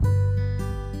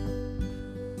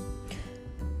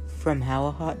From how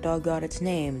a hot dog got its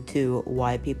name to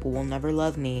why people will never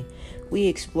love me, we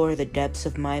explore the depths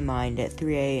of my mind at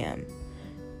 3 a.m.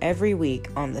 Every week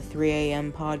on the 3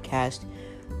 a.m. podcast,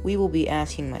 we will be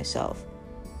asking myself,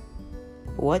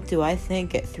 what do I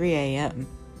think at 3 a.m.?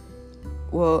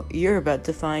 Well, you're about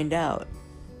to find out.